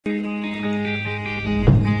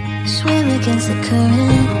swim against the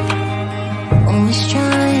current, always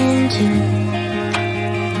trying to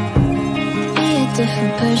be a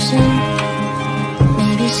different person,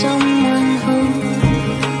 maybe someone who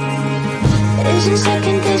isn't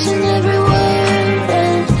second guessing every word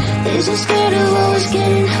and isn't scared of always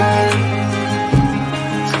getting hurt.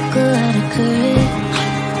 Took a lot of courage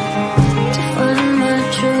to find my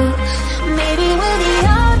truth. Maybe we're the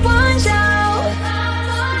odd ones out,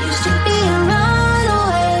 used to be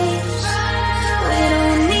runaways. We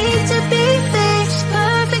don't need to be fixed,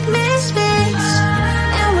 perfect misfits,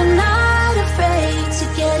 and we're not afraid to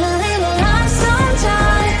get a little lost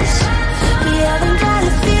sometimes. We haven't got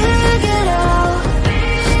it figured out.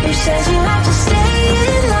 Who says you have to stay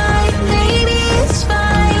in life? Maybe it's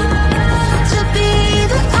fine to be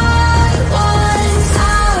the odd ones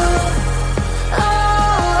out. Oh,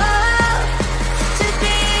 to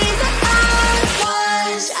be the odd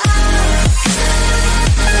ones out.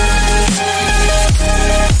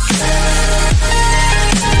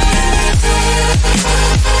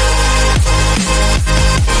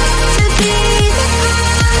 To be the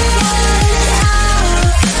odd ones out.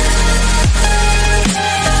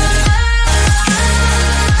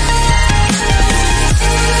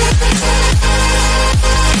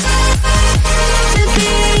 To be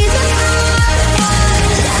the odd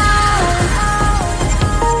ones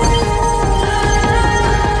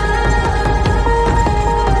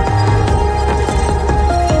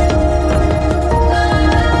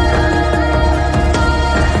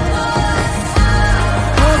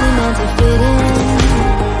Holding on to fit in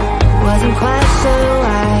wasn't quite so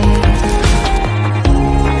right.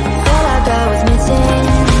 Felt like I was missing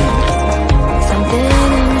something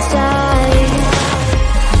inside.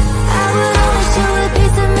 I would always show a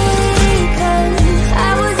piece of me, 'cause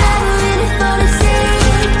I was never really for to see.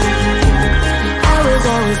 I was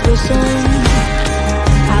always wishing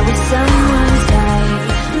I was someone's guide.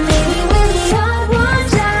 Maybe we're the odd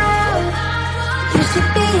ones out, used to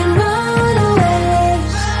be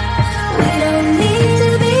runaways. We don't need to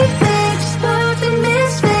be fixed, perfect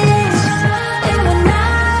misfits, and we're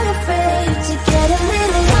not afraid to get a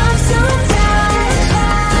little lost sometimes.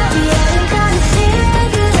 We haven't got it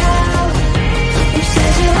figured out. Who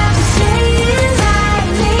says you have to stay in life?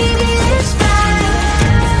 Maybe it's fine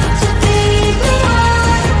to be the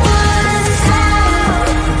odd ones out.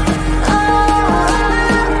 Oh,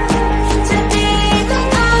 to be the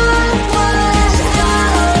odd ones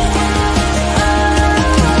out.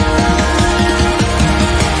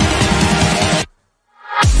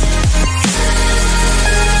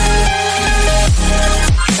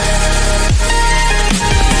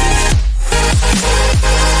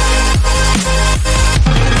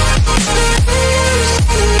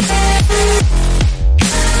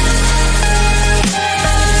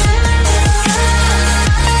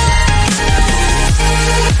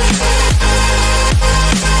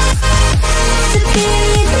 To be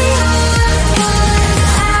the odd ones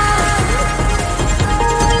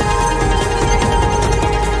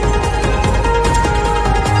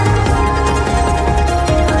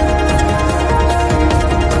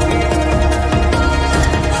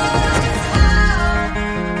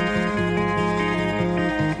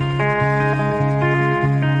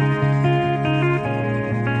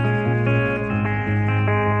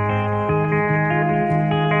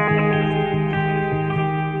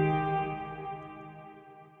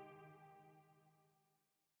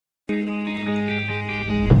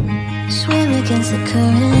swim against the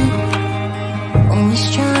current, always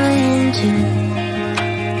trying to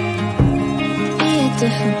be a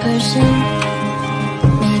different person,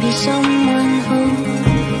 maybe someone who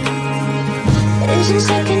isn't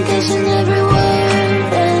second guessing every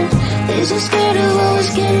word and isn't scared of always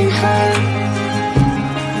getting hurt.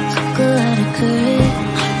 Took a lot of courage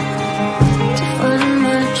to find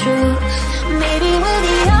my truth. Maybe we're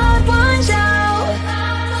the odd ones out,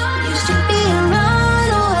 used to be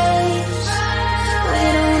runaways. We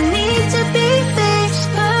don't need to be fixed,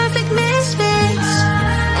 perfect misfits,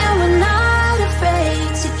 and we're not afraid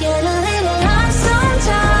to get a little lost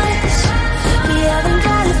sometimes. We haven't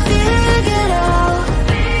got it figured out.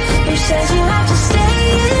 Who says you have to stay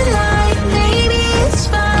in life? Maybe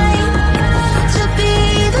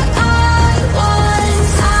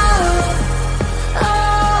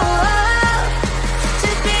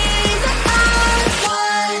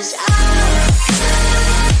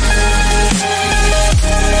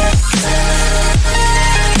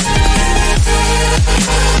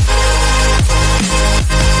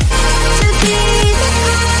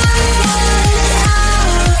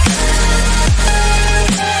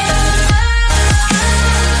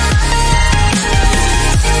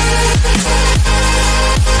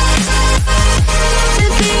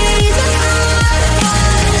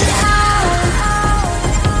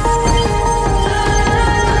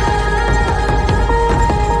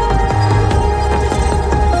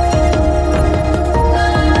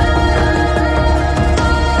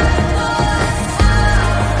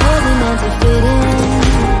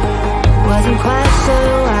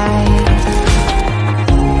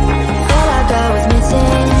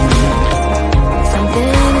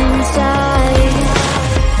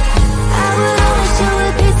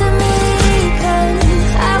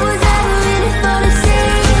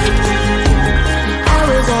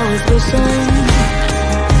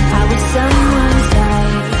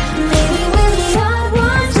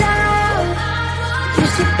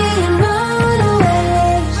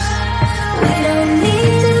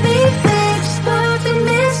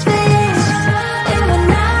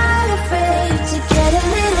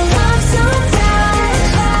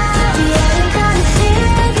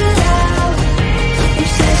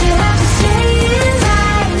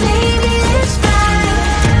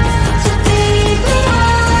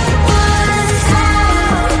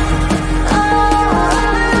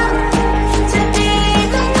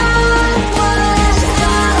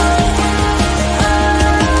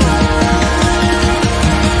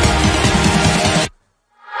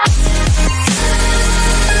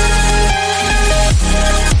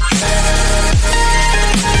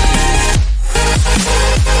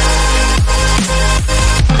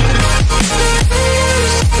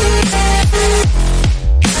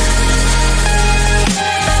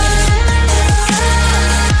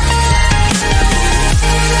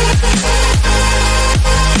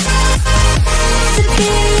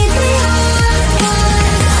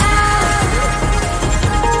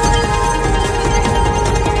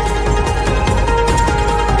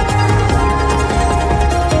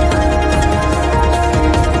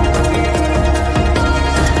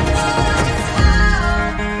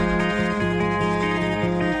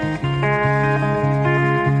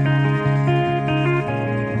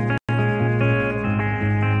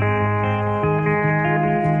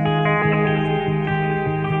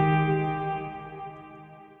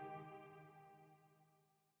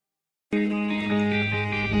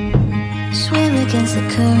against the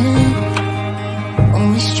current,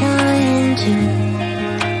 always trying to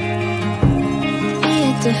be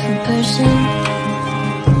a different person.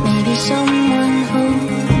 Maybe someone who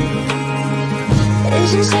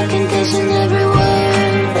isn't second guessing every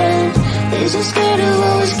word and isn't scared of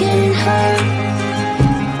always getting hurt.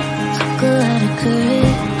 Took a lot of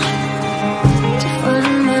courage to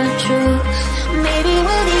find my truth. Maybe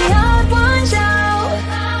we're the odd ones out,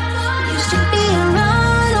 used to be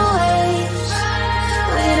runaways.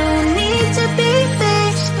 We don't need to be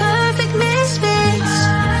fixed, perfect misfits,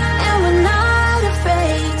 and we're not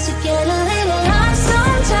afraid to get a little lost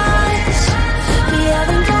sometimes. We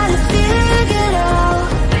haven't got it figured out.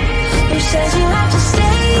 Who says you have to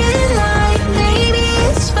stay in line? Maybe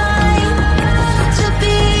it's fine to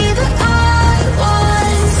be the odd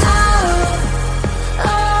ones out.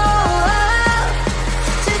 Oh,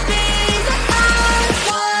 to be the odd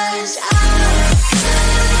ones out.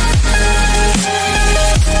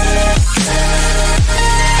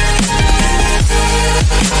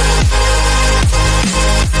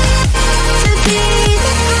 To be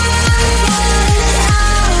the odd ones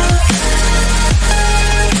out.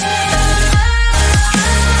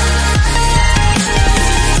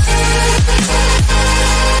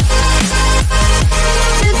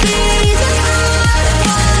 To be the odd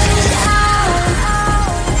ones out.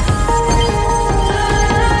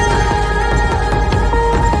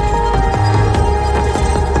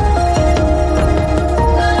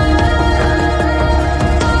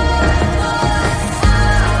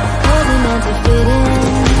 Wasn't meant to fit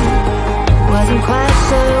in, wasn't quite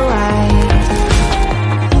so right.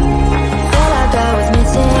 Felt like I was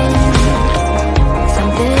missing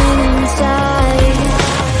something inside.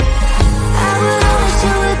 I would always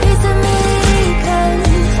show a piece of me, 'cause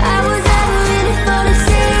I was never really for to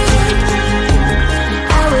see.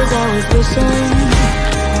 I was always wishing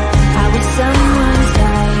I was someone's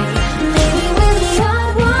guide. Maybe we're the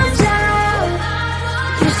odd ones out,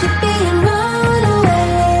 used to be in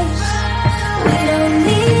runaways. We don't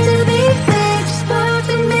need to be fixed,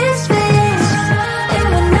 perfect misfits, and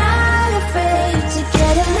we're not afraid to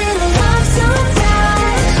get a little lost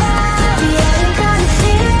sometimes. We haven't got it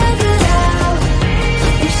figured out.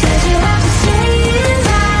 Who says you have to stay in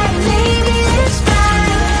line? Maybe it's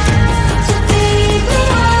fine to be the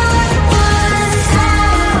odd ones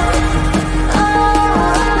out. Oh,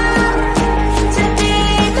 to be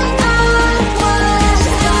the odd ones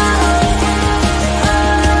out.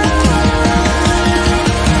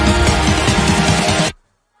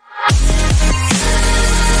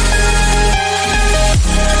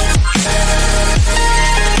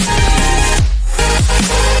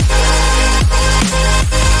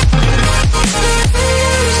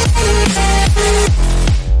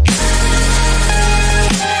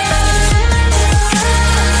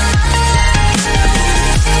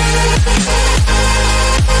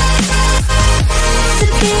 To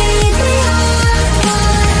be the odd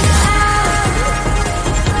ones out.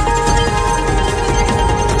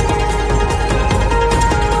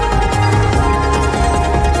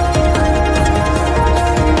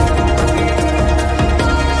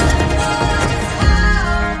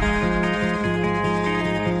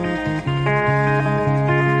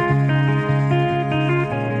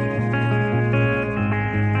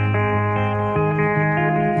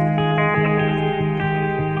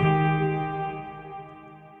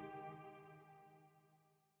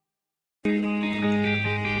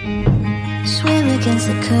 Swim against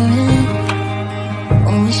the current,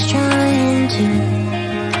 always trying to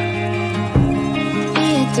be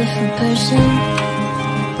a different person.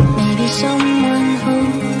 Maybe someone who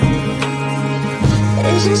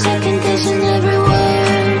isn't second guessing every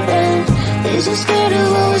word and isn't scared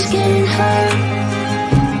of always getting hurt.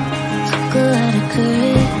 Took a lot of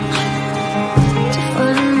courage to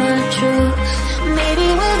find my truth. Maybe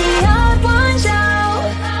we're the odd ones out,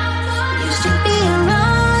 used to be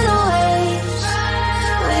runaways.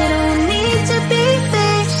 We don't need to be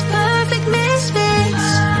fixed, perfect misfits,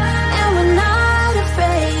 and we're not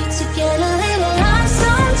afraid to get a little lost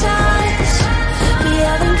sometimes. We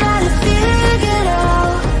haven't got it figured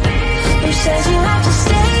out. Who says you have to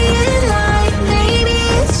stay in line? Maybe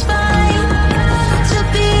it's fine to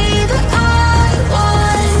be the odd one.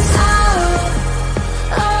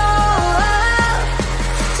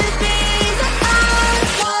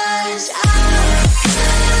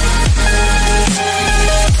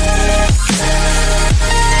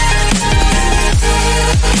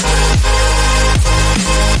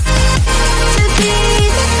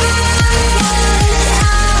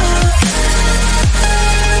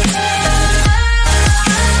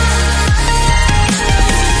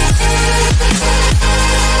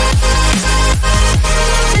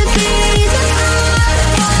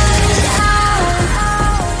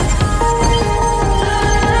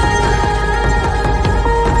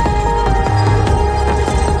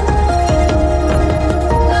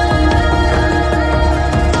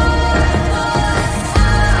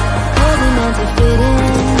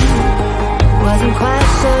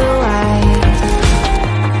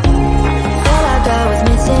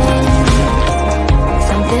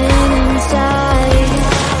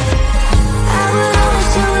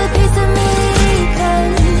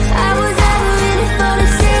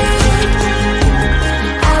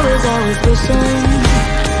 was wishing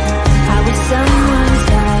I was someone's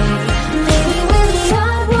guy. Maybe we're the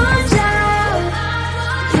odd ones out.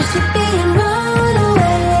 Used to be in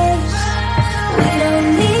runaways. We don't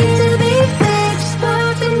need to be fixed,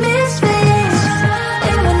 perfect misfits.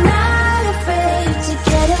 And we're not afraid to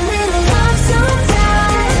get a little lost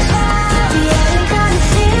sometimes. We haven't got it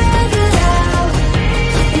figured out.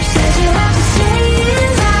 You said you have to stay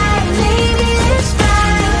in line. Maybe it's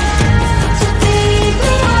fine to be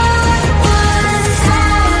the odd ones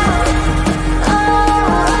out. Oh,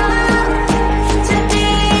 to be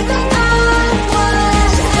the odd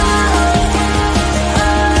ones out.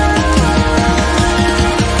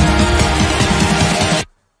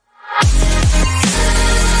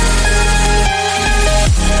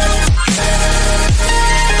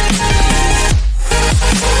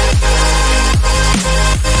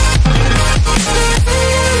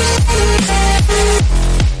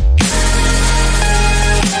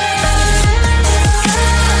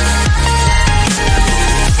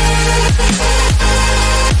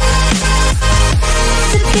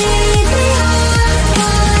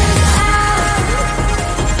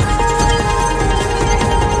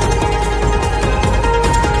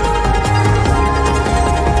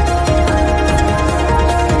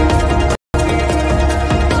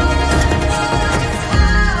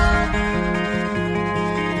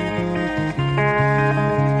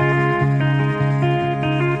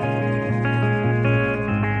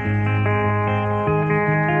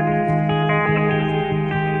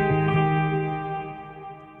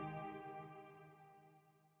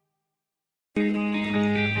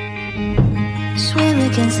 Swim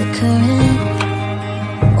against the current,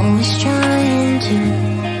 always trying to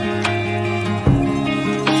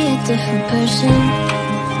be a different person,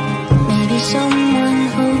 maybe someone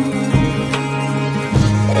who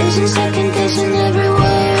isn't second guessing every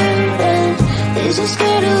word and isn't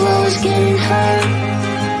scared of always getting hurt.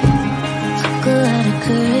 Took a lot of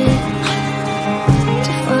courage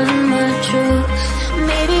to find my truth.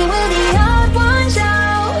 Maybe we're the odd ones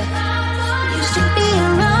out. Used to be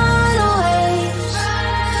around.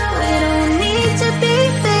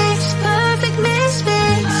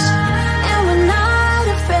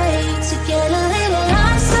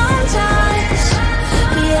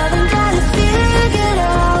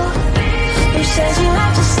 Says you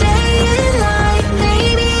have to stay in line.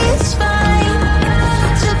 Maybe it's fine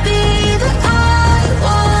to be the odd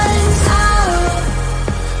one.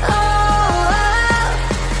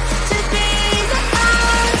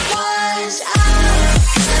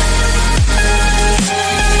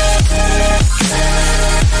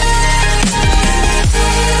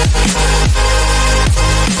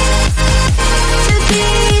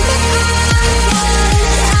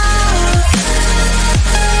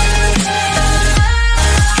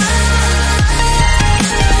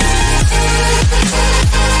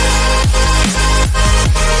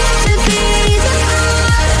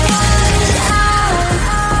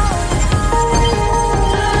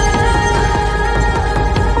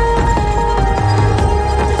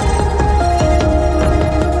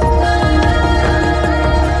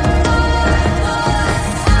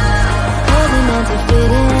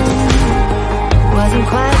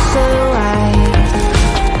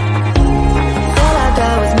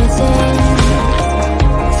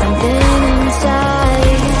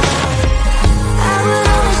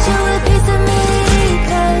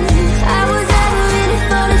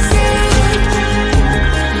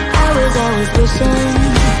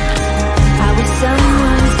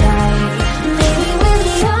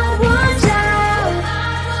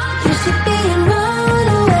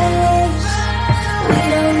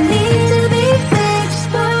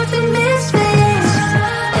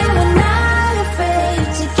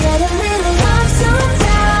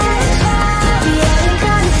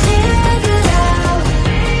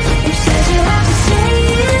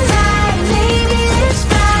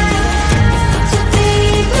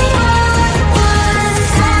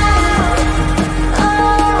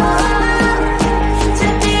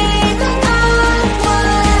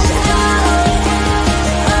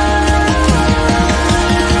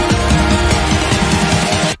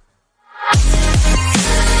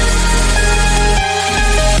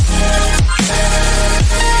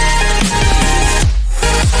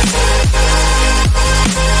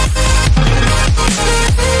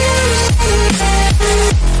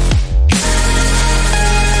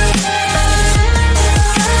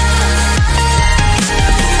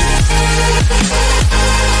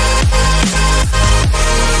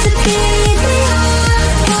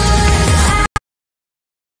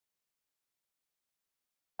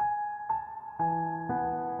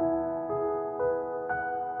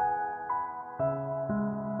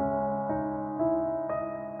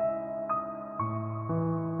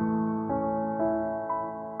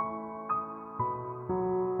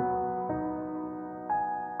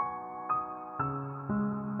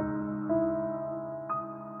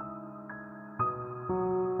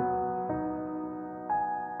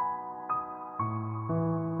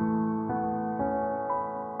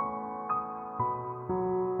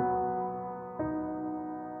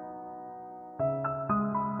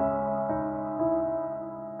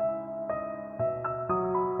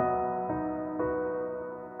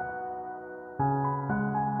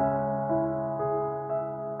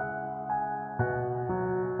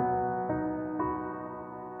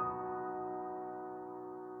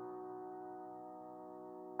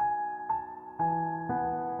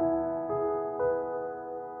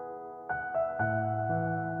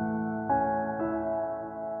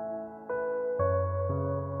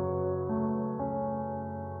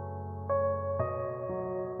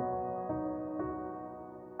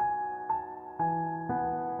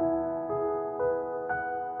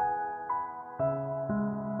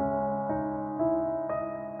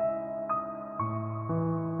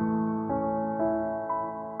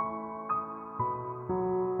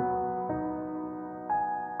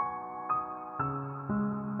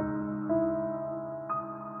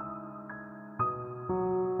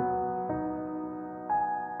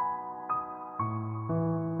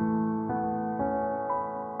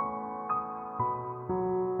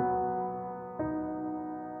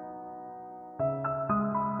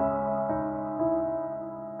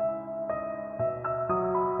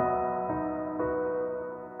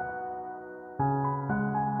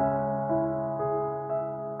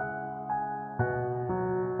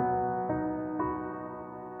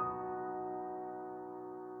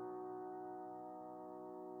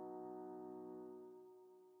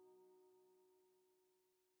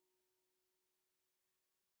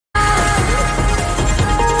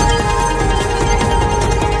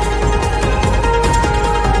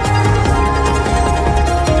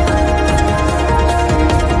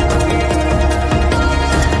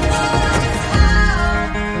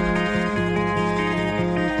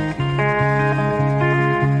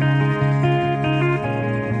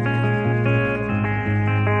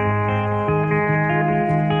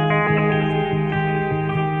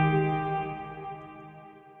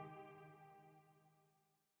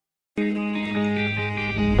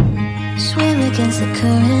 against the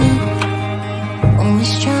current,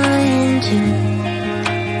 always trying to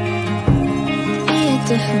be a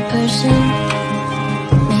different person.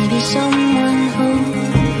 Maybe someone who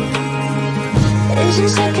isn't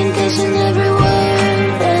second guessing every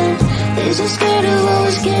word and isn't scared of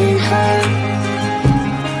always getting hurt.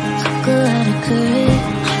 Took a lot of courage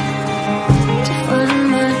to find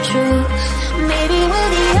my truth. Maybe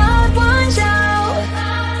we're the odd ones out,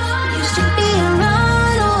 used to be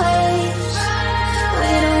runaways.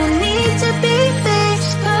 We don't need to be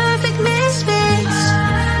fixed, perfect misfits,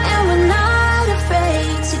 and we're not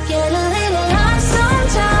afraid to get a little lost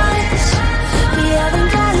sometimes. We haven't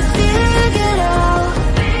got it figured out.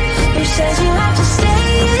 Who says you have to stay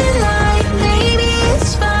in life? Maybe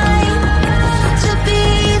it's fine to be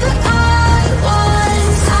the odd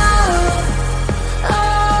ones out.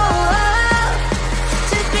 Oh,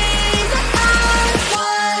 to be the odd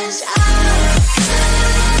ones out.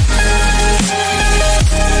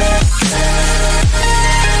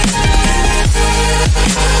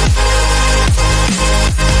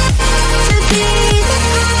 To be the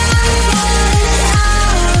odd ones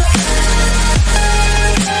out. To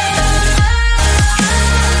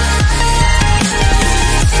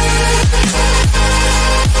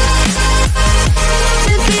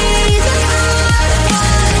be the odd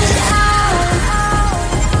ones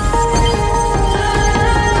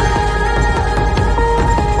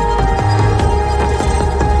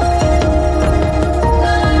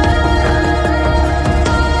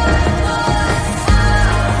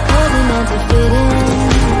Probably meant to fit in,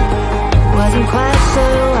 wasn't quite so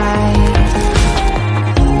right.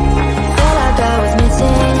 Felt like I was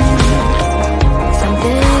missing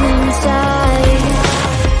something inside.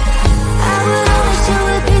 I would always show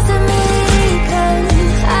a piece of me, 'cause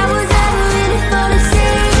I was never really full of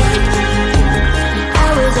sin. I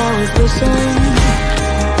was always wishing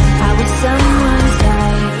I was someone's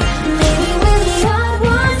guide. Maybe we're the odd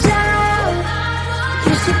ones out,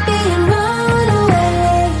 used to be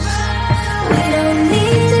runaways. We don't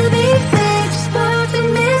need to be fixed, perfect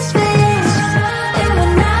misfits, and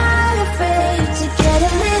we're not afraid to get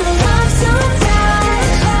a little lost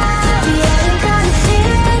sometimes. We haven't got it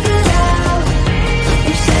figured out.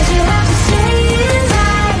 Who says you have to stay in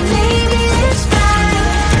life? Maybe it's fine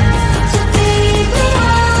to be the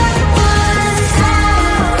odd ones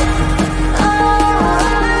out. Oh,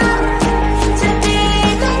 to be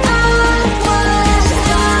the odd ones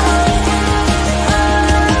out.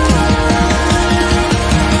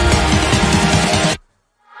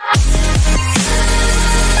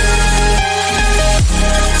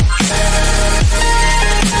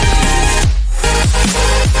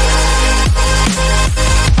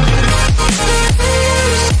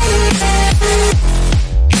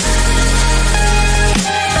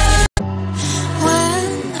 When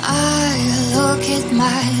I look at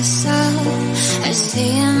myself, I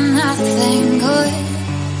see nothing good.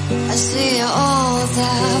 I see all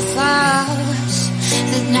the flaws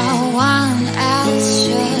that no one else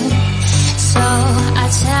should. So I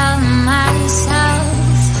tell myself,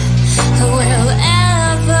 who will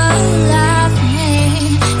ever love me?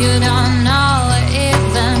 You don't know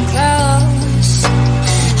even close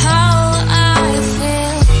how I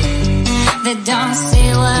feel. They don't see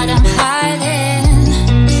what I'm hiding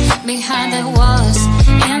behind the walls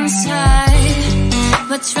inside.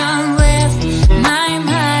 What's wrong with my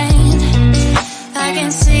mind? I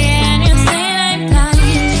can see anything, I'm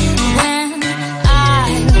blind. When I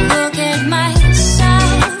look at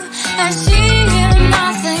myself, I see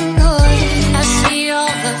nothing good. I see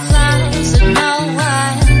all the flaws that no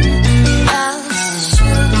one else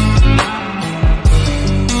should.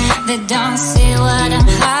 They don't see what I'm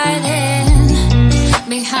hiding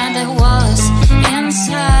behind the walls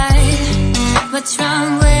inside. What's wrong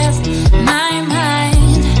with my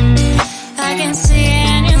mind? I can see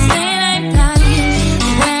anything, I'm blind.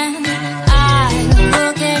 When I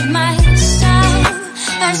look at myself,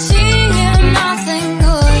 I see nothing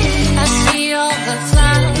good. I see all the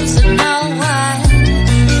flaws that no one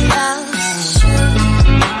else should.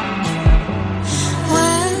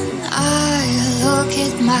 When I look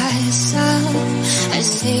at myself, I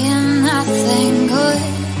see nothing good.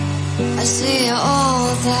 I see all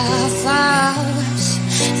the flaws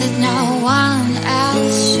that no one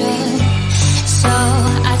else should. So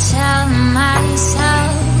I tell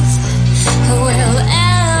myself, who will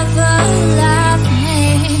ever love me?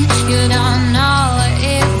 You don't know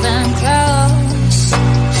even close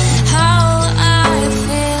how I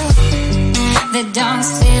feel. They don't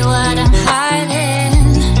see what I'm hiding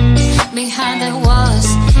behind the walls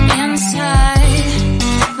inside.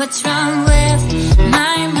 What's wrong with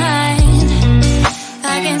my mind?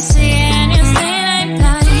 I can see anything,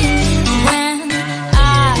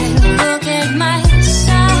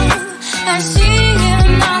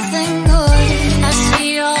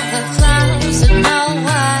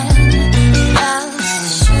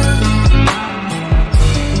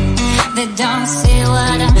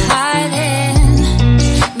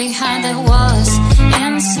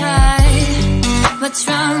 what's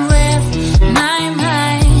wrong with my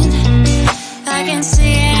mind. I can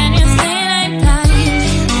see anything I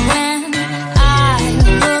blind. When I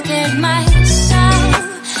look at myself,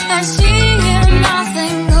 I see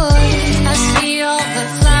nothing good. I see all the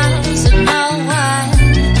flaws that no one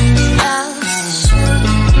else should.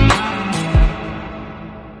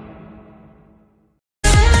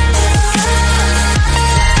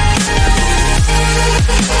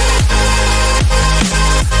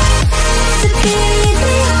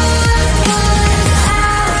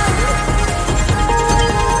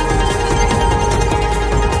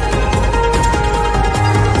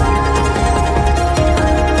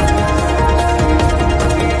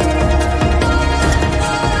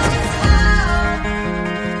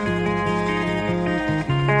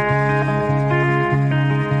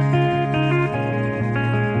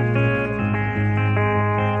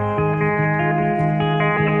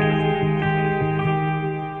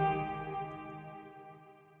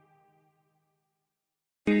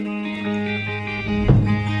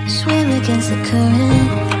 Swim against the current,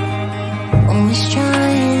 always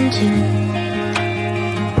trying to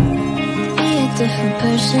be a different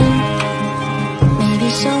person. Maybe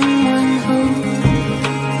someone who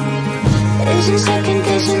isn't second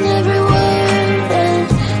guessing every